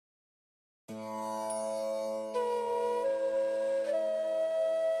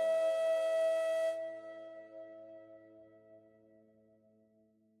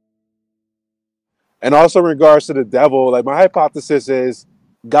And also in regards to the devil, like my hypothesis is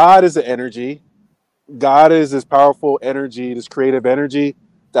God is an energy. God is this powerful energy, this creative energy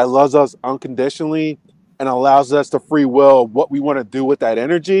that loves us unconditionally and allows us to free will what we want to do with that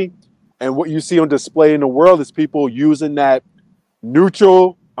energy. And what you see on display in the world is people using that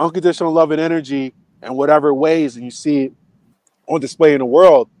neutral, unconditional love and energy in whatever ways, and you see it on display in the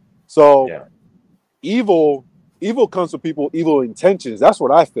world. So Yeah. evil, evil comes from people evil intentions. That's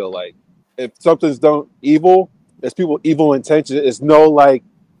what I feel like. If something's done evil, it's people evil intentions. It's no like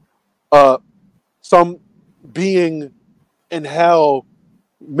some being in hell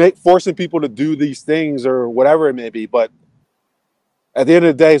forcing people to do these things or whatever it may be. But at the end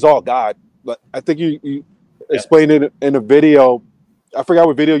of the day, it's all God. But I think you Yeah. explained it in a video. I forgot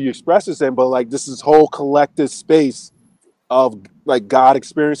what video you expressed this in, but like this is whole collective space of like God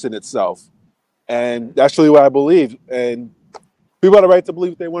experiencing itself. And that's really what I believe. And people have the right to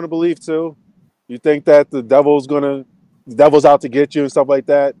believe what they want to believe too. You think that the devil's out to get you and stuff like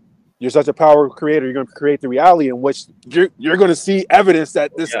that. You're such a power creator. You're going to create the reality in which you're going to see evidence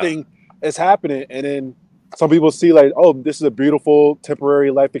that this Yeah. thing is happening. And then some people see like, oh, this is a beautiful temporary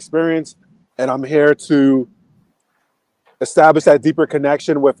life experience, and I'm here to establish that deeper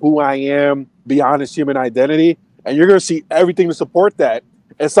connection with who I am beyond this human identity. And you're going to see everything to support that.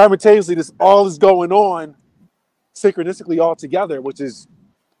 And simultaneously, this all is going on synchronistically all together, which is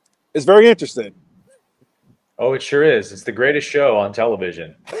very interesting. Oh, it sure is. It's the greatest show on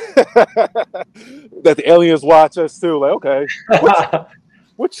television. That the aliens watch us too. Like, okay,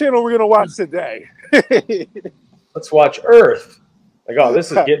 what channel are we gonna watch today? Let's watch Earth. Like, oh,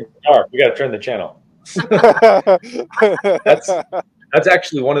 this is getting dark. We got to turn the channel. That's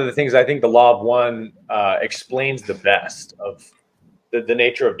actually one of the things I think the Law of One explains the best of the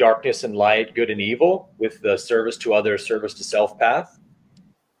nature of darkness and light, good and evil, with the service to others, service to self path.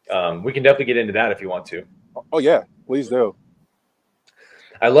 We can definitely get into that if you want to. Oh yeah, please do.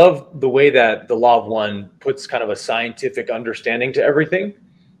 I love the way that the Law of One puts kind of a scientific understanding to everything,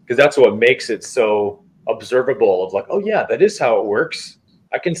 because that's what makes it so observable of like, oh yeah, that is how it works.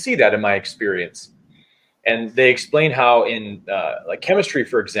 I can see that in my experience. And they explain how in like chemistry,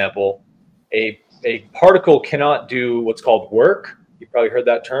 for example, a particle cannot do what's called work. You've probably heard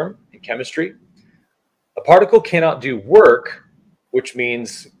that term in chemistry. A particle cannot do work, which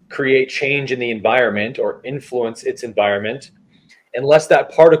means create change in the environment or influence its environment, unless that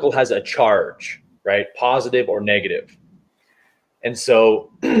particle has a charge, right? Positive or negative. And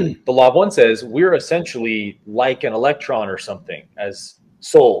so the Law of One says we're essentially like an electron or something as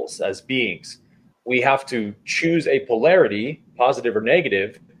souls, as beings. We have to choose a polarity, positive or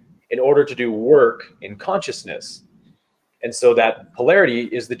negative, in order to do work in consciousness. And so that polarity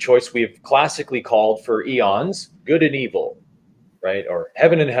is the choice we've classically called for eons, good and evil, right? Or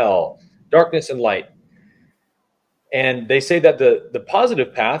heaven and hell, darkness and light. And they say that the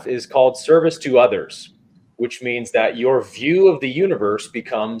positive path is called service to others, which means that your view of the universe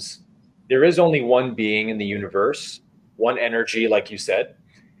becomes there is only one being in the universe, one energy, like you said.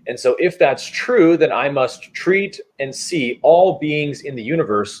 And so if that's true, then I must treat and see all beings in the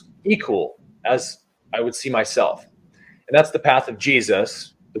universe equal as I would see myself. And that's the path of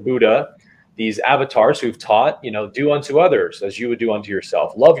Jesus, the Buddha, these avatars who've taught, do unto others as you would do unto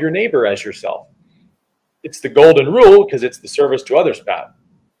yourself. Love your neighbor as yourself. It's the golden rule because it's the service to others path.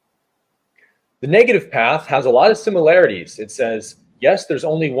 The negative path has a lot of similarities. It says, yes, there's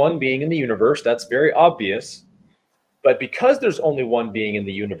only one being in the universe. That's very obvious. But because there's only one being in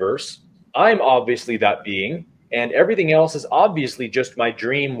the universe, I'm obviously that being, and everything else is obviously just my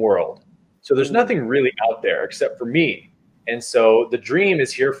dream world. So there's nothing really out there except for me. And so the dream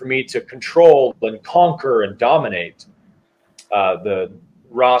is here for me to control and conquer and dominate. The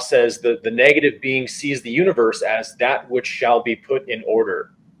Ra says that the negative being sees the universe as that which shall be put in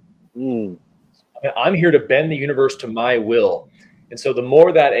order. I'm here to bend the universe to my will. And so the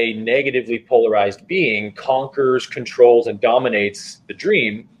more that a negatively polarized being conquers, controls, and dominates the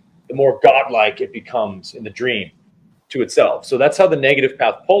dream, the more godlike it becomes in the dream to itself. So that's how the negative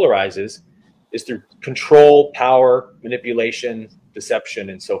path polarizes, is through control, power, manipulation, deception,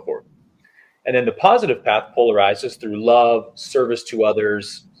 and so forth. And then the positive path polarizes through love, service to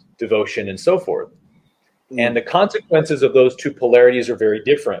others, devotion, and so forth. And the consequences of those two polarities are very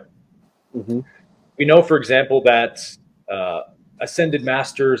different. We know, for example, that ascended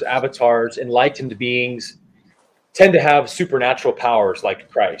masters, avatars, enlightened beings tend to have supernatural powers like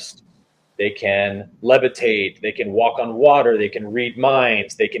Christ. They can levitate, they can walk on water, they can read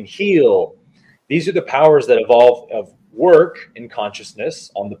minds, they can heal. These are the powers that evolve of work in consciousness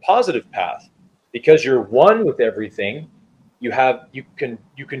on the positive path. Because you're one with everything, you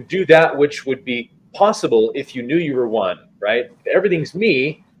can do that which would be possible if you knew you were one, right? If everything's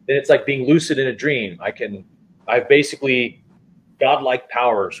me, then it's like being lucid in a dream. I've basically godlike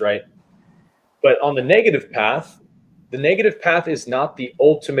powers, right? But on the negative path is not the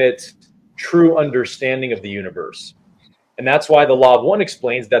ultimate true understanding of the universe. And that's why the law of one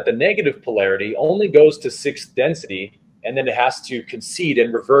explains that the negative polarity only goes to sixth density, and then it has to concede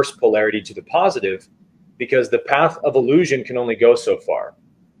and reverse polarity to the positive, because the path of illusion can only go so far.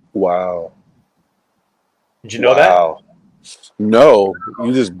 Wow. Did you know that? No,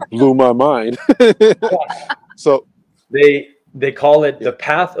 you just blew my mind. So they call it the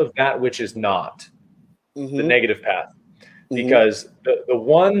path of that which is not, the negative path. Because the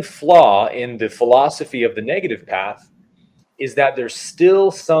one flaw in the philosophy of the negative path is that there's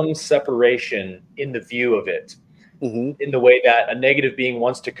still some separation in the view of it, in the way that a negative being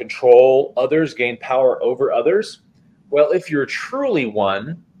wants to control others, gain power over others. Well, if you're truly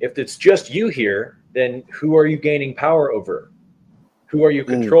one, if it's just you here, then who are you gaining power over? Who are you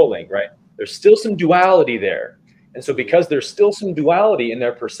controlling, right? There's still some duality there. And so because there's still some duality in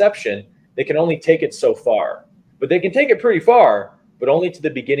their perception, they can only take it so far. But they can take it pretty far, but only to the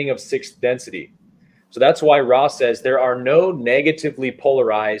beginning of sixth density. So that's why Ra says there are no negatively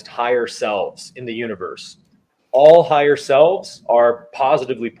polarized higher selves in the universe. All higher selves are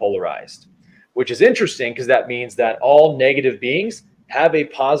positively polarized, which is interesting because that means that all negative beings have a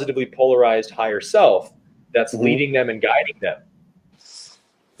positively polarized higher self that's leading them and guiding them,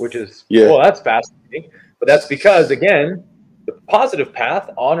 which is, well, that's fascinating. But that's because, again, the positive path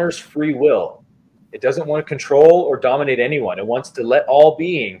honors free will. It doesn't want to control or dominate anyone. It wants to let all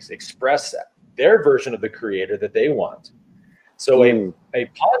beings express their version of the creator that they want. So a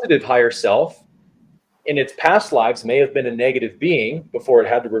positive higher self in its past lives may have been a negative being before it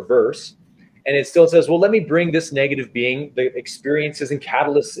had to reverse. And it still says, well, let me bring this negative being the experiences and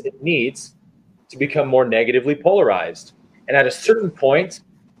catalysts it needs to become more negatively polarized. And at a certain point,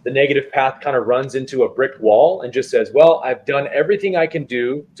 the negative path kind of runs into a brick wall and just says, well, I've done everything I can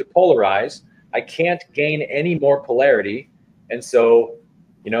do to polarize. I can't gain any more polarity. And so,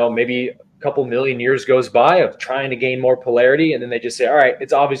 you know, maybe a couple million years goes by of trying to gain more polarity. And then they just say, all right,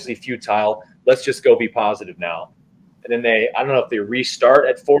 it's obviously futile. Let's just go be positive now. And then I don't know if they restart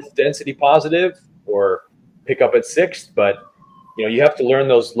at fourth density positive or pick up at sixth, but you know, you have to learn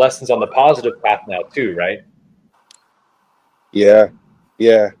those lessons on the positive path now too, right? Yeah.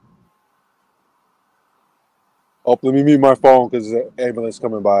 Oh, let me mute my phone because there's an ambulance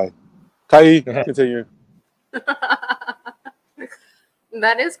coming by. Kai, continue.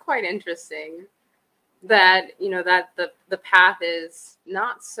 That is quite interesting. That, you know, that the path is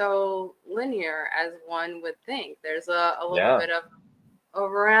not so linear as one would think. There's a little bit of a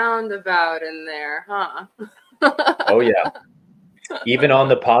roundabout in there, huh? Oh yeah. Even on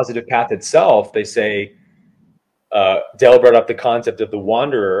the positive path itself, they say, Dell brought up the concept of the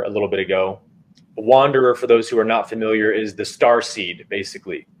wanderer a little bit ago. A wanderer, for those who are not familiar, is the star seed,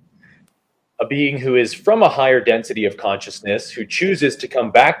 basically. A being who is from a higher density of consciousness, who chooses to come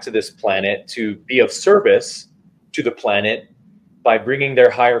back to this planet to be of service to the planet by bringing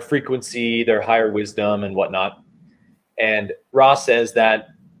their higher frequency, their higher wisdom and whatnot. And Ra says that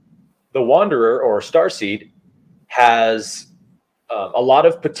the wanderer or starseed has a lot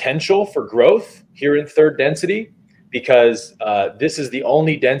of potential for growth here in third density, because this is the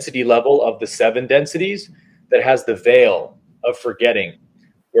only density level of the 7 densities that has the veil of forgetting,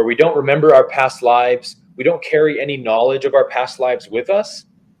 where we don't remember our past lives. We don't carry any knowledge of our past lives with us,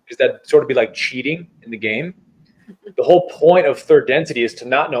 because that'd sort of be like cheating in the game. The whole point of third density is to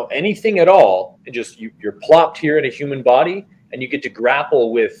not know anything at all, and just you're plopped here in a human body, and you get to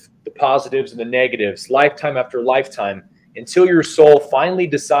grapple with the positives and the negatives lifetime after lifetime until your soul finally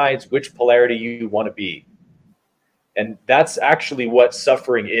decides which polarity you want to be. And that's actually what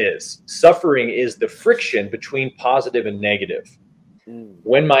suffering is. Suffering is the friction between positive and negative.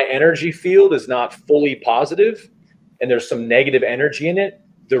 When my energy field is not fully positive and there's some negative energy in it,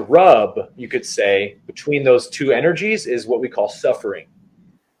 the rub, you could say, between those two energies is what we call suffering.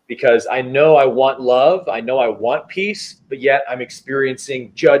 Because I know I want love, I know I want peace, but yet I'm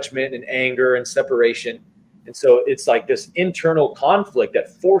experiencing judgment and anger and separation. And so it's like this internal conflict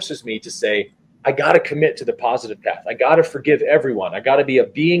that forces me to say, I got to commit to the positive path. I got to forgive everyone. I got to be a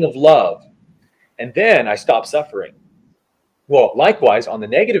being of love. And then I stop suffering. Well, likewise, on the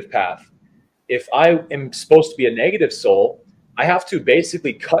negative path, if I am supposed to be a negative soul, I have to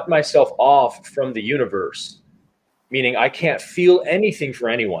basically cut myself off from the universe, meaning I can't feel anything for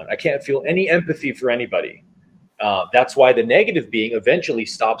anyone. I can't feel any empathy for anybody. That's why the negative being eventually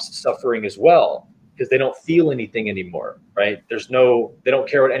stops suffering as well, because they don't feel anything anymore, right? They don't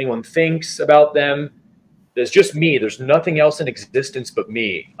care what anyone thinks about them. There's just me. There's nothing else in existence but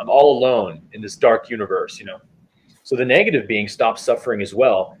me. I'm all alone in this dark universe, you know? So the negative being stops suffering as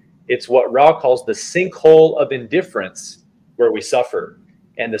well. It's what Ra calls the sinkhole of indifference, where we suffer.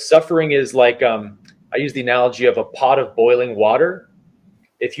 And the suffering is like, I use the analogy of a pot of boiling water.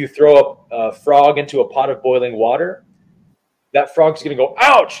 If you throw a frog into a pot of boiling water, that frog's going to go,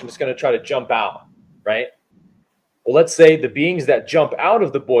 ouch, and it's going to try to jump out, right? Well, let's say the beings that jump out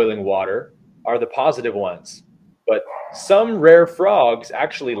of the boiling water are the positive ones. But some rare frogs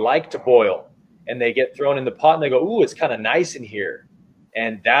actually like to boil, and they get thrown in the pot and they go, ooh, it's kind of nice in here.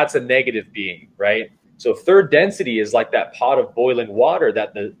 And that's a negative being, right? So third density is like that pot of boiling water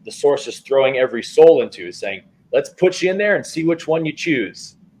that the source is throwing every soul into, is saying, let's put you in there and see which one you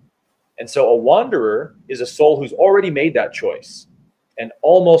choose. And so a wanderer is a soul who's already made that choice, and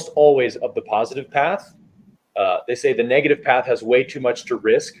almost always of the positive path. They say the negative path has way too much to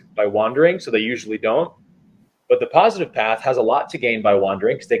risk by wandering, so they usually don't. But the positive path has a lot to gain by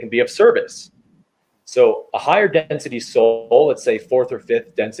wandering because they can be of service. So a higher density soul, let's say fourth or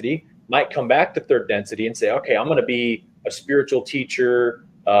fifth density, might come back to third density and say, okay, I'm going to be a spiritual teacher.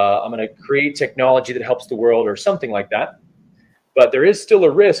 I'm going to create technology that helps the world or something like that. But there is still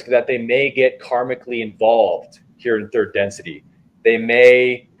a risk that they may get karmically involved here in third density. They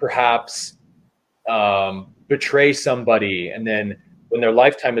may perhaps betray somebody, and then when their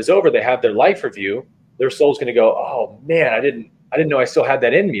lifetime is over, they have their life review. Their soul's going to go, oh man, I didn't know I still had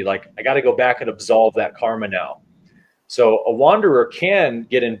that in me. Like, I got to go back and absolve that karma now. So a wanderer can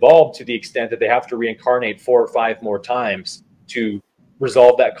get involved to the extent that they have to reincarnate 4 or 5 more times to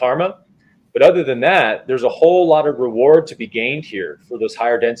resolve that karma. But other than that, there's a whole lot of reward to be gained here for those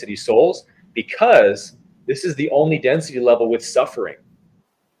higher density souls, because this is the only density level with suffering.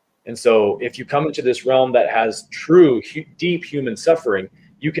 And so if you come into this realm that has true, deep human suffering,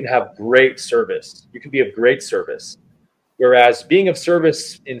 you can have great service. You can be of great service. Whereas being of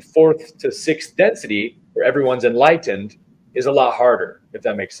service in 4th to 6th density, where everyone's enlightened, is a lot harder, if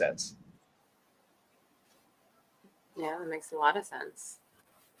that makes sense. Yeah, that makes a lot of sense.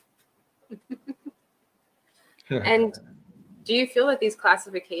 And do you feel that these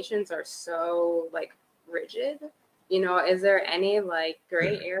classifications are so like rigid? You know, is there any like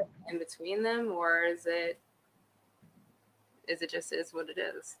gray area in between them, or is it just is what it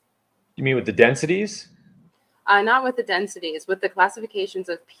is? You mean with the densities? Not with the densities, with the classifications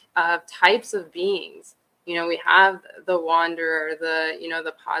of types of beings. You know, we have the wanderer,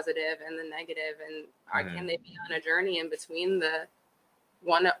 the positive and the negative, and can they be on a journey in between the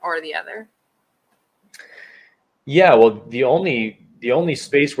one or the other? Yeah, well, the only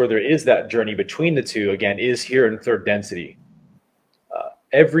space where there is that journey between the two, again, is here in third density.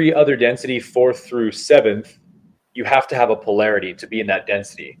 Every other density, 4th through 7th, you have to have a polarity to be in that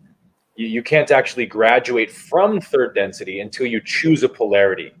density. You can't actually graduate from third density until you choose a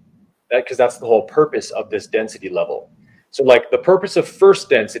polarity, because that's the whole purpose of this density level. So like the purpose of first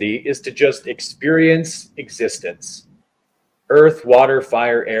density is to just experience existence. Earth, water,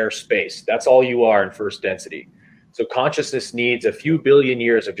 fire, air, space. That's all you are in first density. So consciousness needs a few billion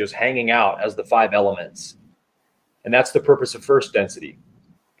years of just hanging out as the 5 elements. And that's the purpose of first density.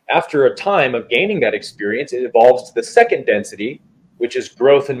 After a time of gaining that experience, it evolves to the second density, which is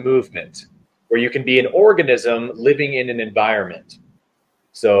growth and movement, where you can be an organism living in an environment.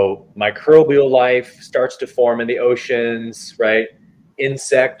 So microbial life starts to form in the oceans, right?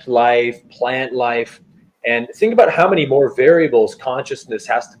 Insect life, plant life. And think about how many more variables consciousness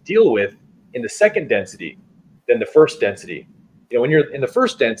has to deal with in the second density than the first density. You know, when you're in the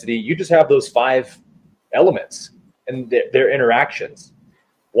first density, you just have those 5 elements and their interactions.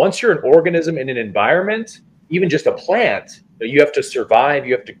 Once you're an organism in an environment, even just a plant, you have to survive,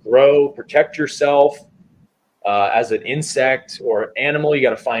 you have to grow, protect yourself. As an insect or animal, you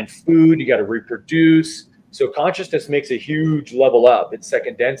got to find food, you got to reproduce. So consciousness makes a huge level up in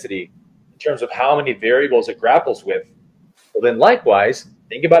second density in terms of how many variables it grapples with. Well, then likewise,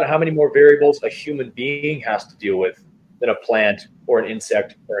 think about how many more variables a human being has to deal with than a plant or an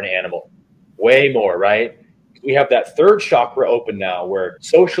insect or an animal. Way more, right? We have that third chakra open now where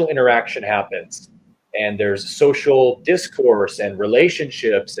social interaction happens, and there's social discourse and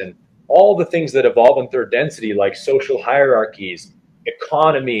relationships and all the things that evolve in third density, like social hierarchies,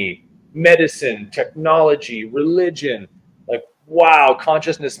 economy, medicine, technology, religion. Like, wow,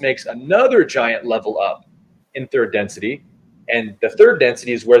 consciousness makes another giant level up in third density. And the third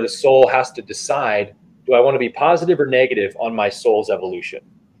density is where the soul has to decide, do I want to be positive or negative on my soul's evolution?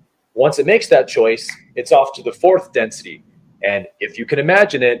 Once it makes that choice, it's off to the 4th density. And if you can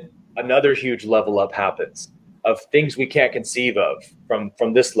imagine it, another huge level up happens of things we can't conceive of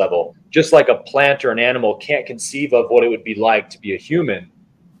from this level. Just like a plant or an animal can't conceive of what it would be like to be a human,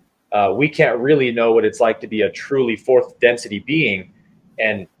 we can't really know what it's like to be a truly fourth density being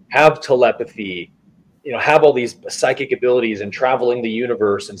and have telepathy, you know, have all these psychic abilities and traveling the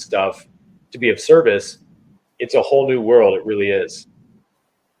universe and stuff to be of service. It's a whole new world. It really is.